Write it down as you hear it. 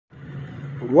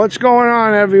What's going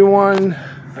on, everyone?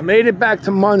 I made it back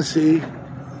to Muncie.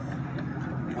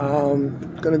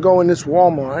 Gonna go in this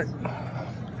Walmart.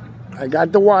 I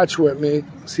got the watch with me.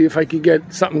 See if I could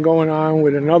get something going on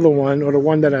with another one or the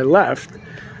one that I left.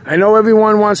 I know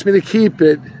everyone wants me to keep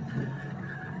it,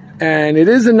 and it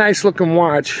is a nice looking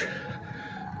watch,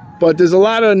 but there's a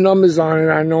lot of numbers on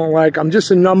it I don't like. I'm just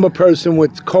a number person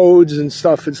with codes and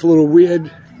stuff. It's a little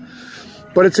weird,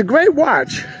 but it's a great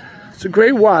watch. It's a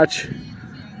great watch.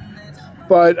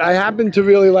 But I happen to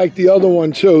really like the other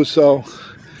one too, so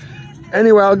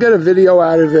anyway, I'll get a video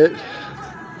out of it.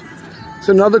 It's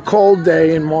another cold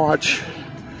day in March.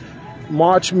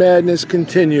 March Madness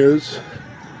continues.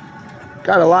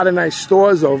 Got a lot of nice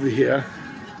stores over here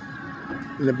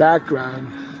in the background.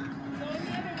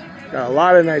 Got a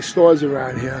lot of nice stores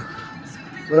around here.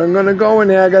 But I'm gonna go in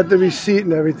there. I got the receipt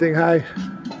and everything. Hi.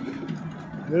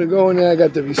 I'm gonna go in there. I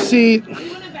got the receipt.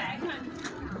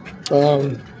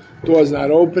 Door's not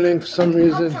opening for some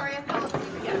reason.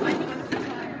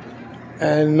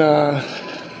 And I'm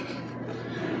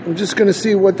just going to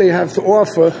see what they have to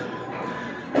offer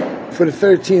for the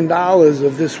 $13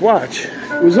 of this watch.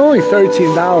 It was only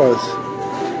 $13.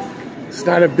 It's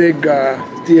not a big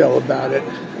deal about it.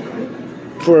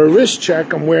 For a wrist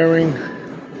check, I'm wearing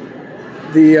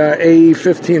the AE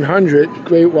 1500,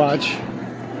 great watch.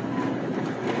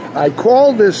 I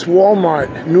called this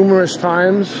Walmart numerous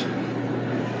times.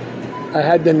 I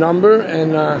had the number,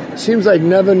 and it seems like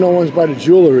never no one's by the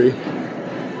jewelry,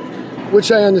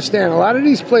 which I understand. A lot of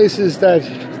these places that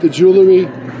the jewelry,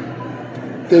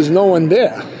 there's no one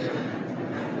there.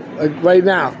 Like right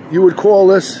now, you would call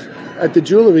this at the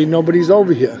jewelry, nobody's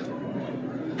over here.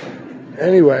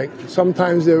 Anyway,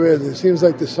 sometimes there is. It seems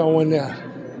like there's someone there.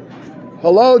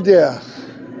 Hello, dear. Hello,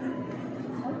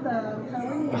 how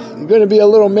are you? You're going to be a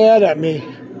little mad at me.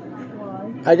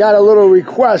 I got a little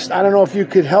request. I don't know if you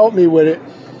could help me with it.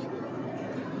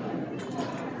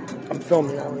 I'm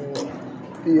filming.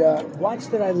 The watch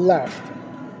that I left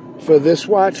for this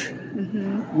watch,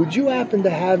 would you happen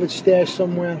to have it stashed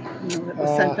somewhere? No, it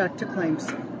was sent back to claims.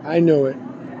 I knew it.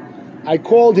 I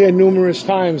called here numerous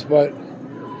times, but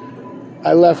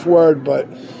I left word, but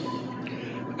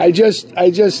I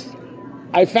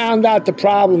found out the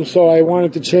problem, so I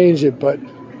wanted to change it, but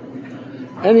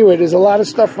anyway, there's a lot of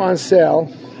stuff on sale.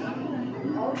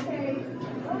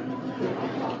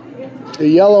 The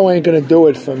yellow ain't gonna do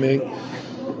it for me.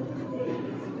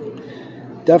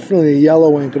 Definitely the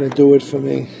yellow ain't gonna do it for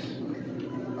me.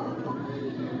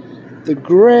 The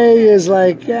gray is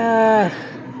like,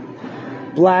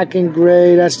 black and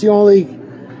gray. That's the only,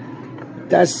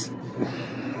 this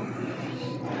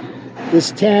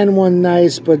tan one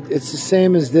nice, but it's the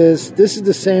same as this. This is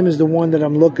the same as the one that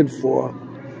I'm looking for.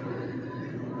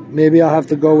 Maybe I'll have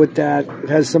to go with that. It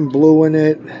has some blue in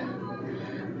it.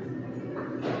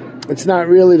 It's not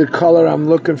really the color I'm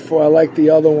looking for. I like the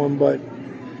other one, but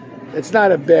it's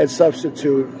not a bad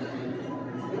substitute.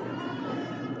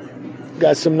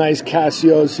 Got some nice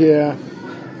Casios here.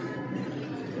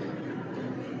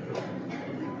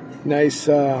 Nice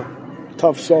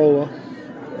tough solar.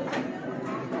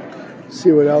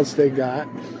 See what else they got.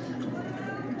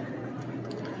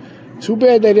 Too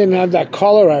bad they didn't have that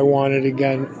color I wanted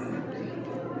again.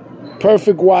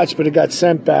 Perfect watch, but it got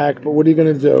sent back. But what are you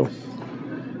going to do?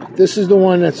 This is the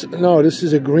one that's... No, this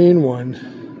is a green one.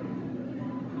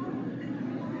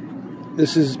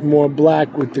 This is more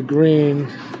black with the green.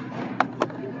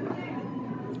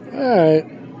 Alright.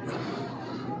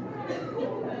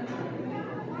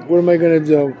 What am I going to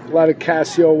do? A lot of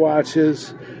Casio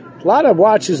watches. A lot of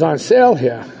watches on sale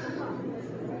here.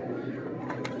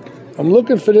 I'm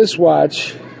looking for this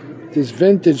watch, this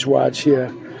vintage watch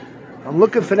here. I'm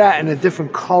looking for that in a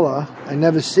different color. I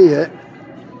never see it.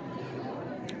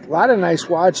 A lot of nice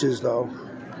watches, though.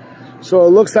 So it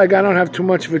looks like I don't have too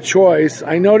much of a choice.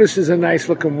 I know this is a nice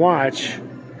looking watch.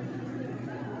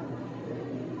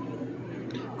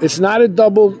 It's not a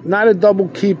double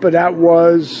keeper. That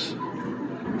was.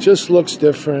 Just looks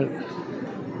different.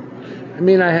 I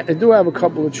mean, I do have a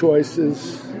couple of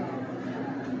choices.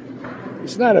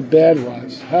 It's not a bad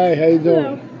watch. Hi, how you doing?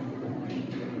 Hello.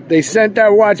 They sent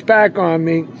that watch back on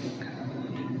me.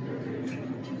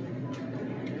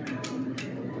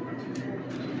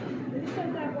 They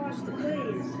sent that watch to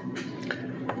claims.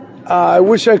 I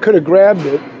wish I could have grabbed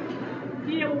it.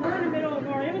 Yeah, well, we're in the middle of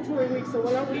our inventory week, so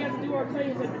we have to do our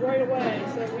claims right away.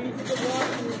 So we need to get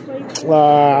watch and claims.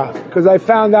 Because I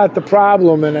found out the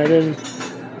problem, and I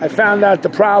found out the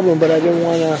problem, but I didn't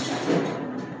want to.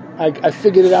 I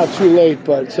figured it out too late,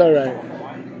 but it's all right.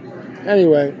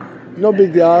 Anyway, no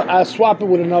big deal. I'll swap it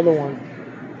with another one.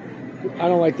 I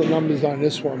don't like the numbers on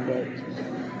this one, but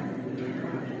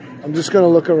I'm just going to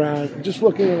look around. I'm just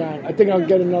looking around. I think I'll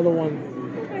get another one.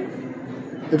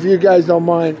 If you guys don't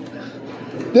mind.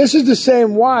 This is the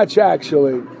same watch,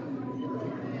 actually.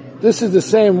 This is the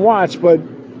same watch, but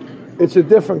it's a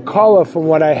different color from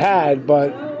what I had,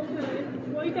 but... Oh, okay.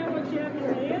 Well, you got what you have in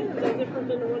your hand? Is that different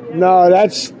than the one you have? No,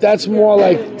 that's more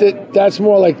like that's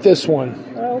more like this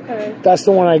one. Oh, okay. That's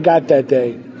the one I got that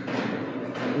day.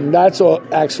 And that's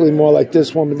actually more like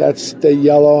this one, but that's the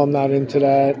yellow. I'm not into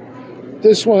that.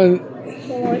 This one...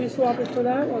 So why don't you swap it for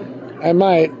that one? I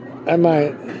might.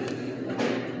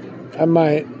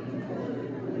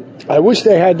 I wish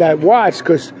they had that watch,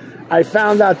 because I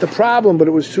found out the problem, but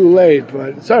it was too late. But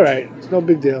it's all right. It's no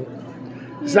big deal.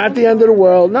 It's not the end of the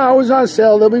world. No, it was on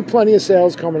sale. There'll be plenty of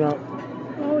sales coming up.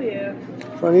 Oh, yeah.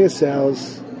 Plenty of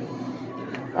sales.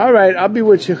 All right, I'll be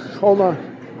with you. Hold on.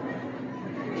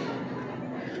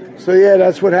 So, yeah,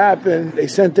 that's what happened. They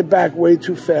sent it back way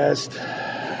too fast.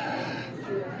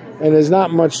 And there's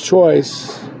not much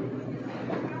choice.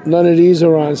 None of these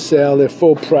are on sale. They're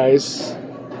full price.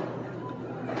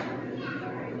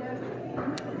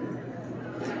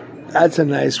 That's a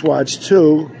nice watch,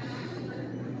 too.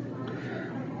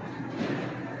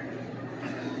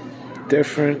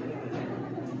 Different.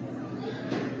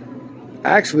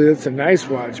 Actually, that's a nice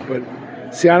watch, but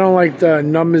see, I don't like the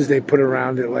numbers they put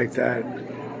around it like that.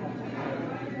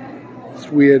 It's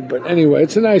weird, but anyway,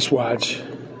 it's a nice watch.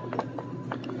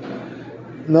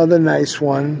 Another nice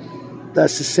one.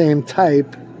 That's the same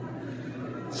type.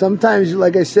 Sometimes,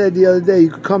 like I said the other day, you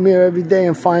could come here every day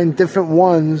and find different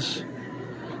ones.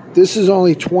 This is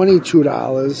only $22.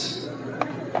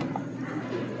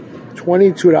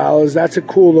 $22. That's a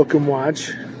cool looking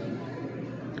watch.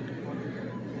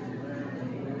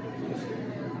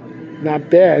 Not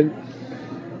bad.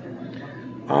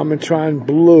 Armitron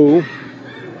blue.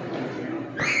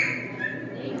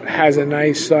 Has a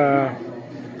nice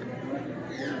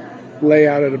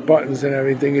layout of the buttons and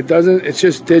everything. It's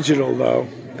just digital though.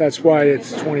 That's why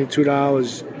it's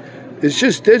 $22. It's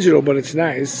just digital, but it's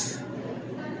nice.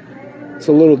 It's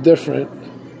a little different.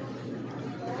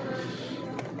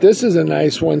 This is a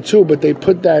nice one too, but they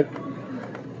put the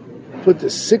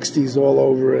 60s all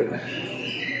over it.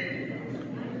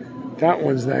 That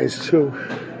one's nice too.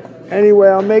 Anyway,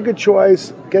 I'll make a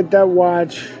choice. Get that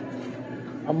watch.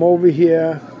 I'm over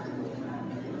here.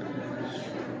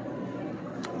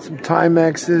 Some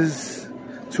Timexes.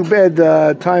 Too bad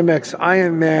the Timex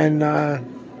Iron Man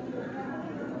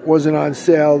wasn't on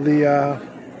sale. The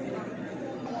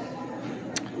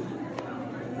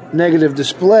negative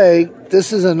display.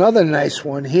 This is another nice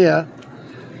one here.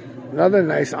 Another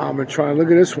nice Armitron.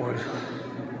 Look at this one.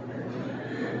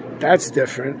 That's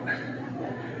different.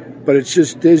 But it's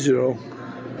just digital.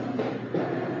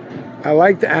 I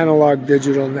like the analog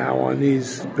digital now on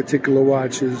these particular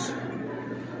watches.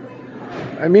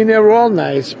 I mean, they're all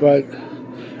nice, but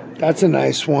that's a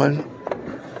nice one.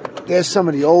 There's some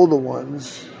of the older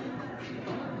ones.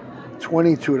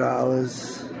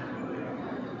 $22.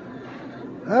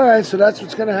 Alright, so that's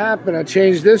what's going to happen. I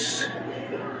changed this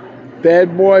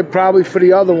bad boy probably for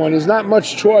the other one. There's not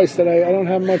much choice. I don't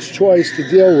have much choice to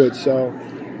deal with, so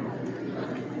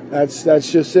that's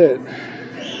just it.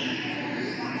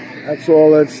 That's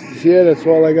all that's here. That's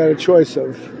all I got a choice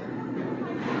of.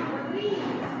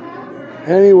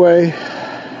 Anyway,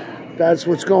 that's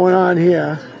what's going on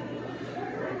here.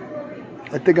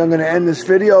 I think I'm going to end this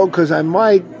video because I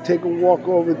might take a walk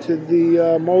over to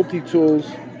the multi-tools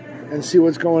and see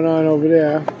what's going on over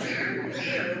there.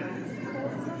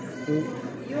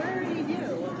 You already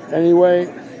do.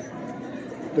 Anyway,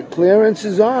 the clearance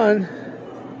is on.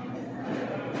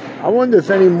 I wonder if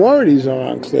any more of these are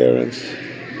on clearance.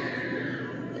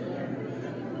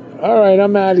 All right,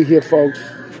 I'm out of here, folks.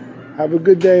 Have a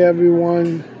good day,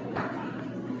 everyone.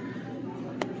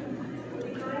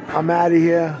 I'm out of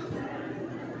here.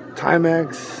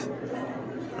 Timex.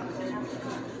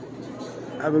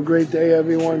 Have a great day,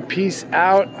 everyone. Peace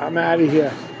out. I'm out of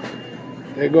here.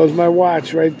 There goes my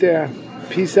watch right there.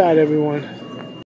 Peace out, everyone.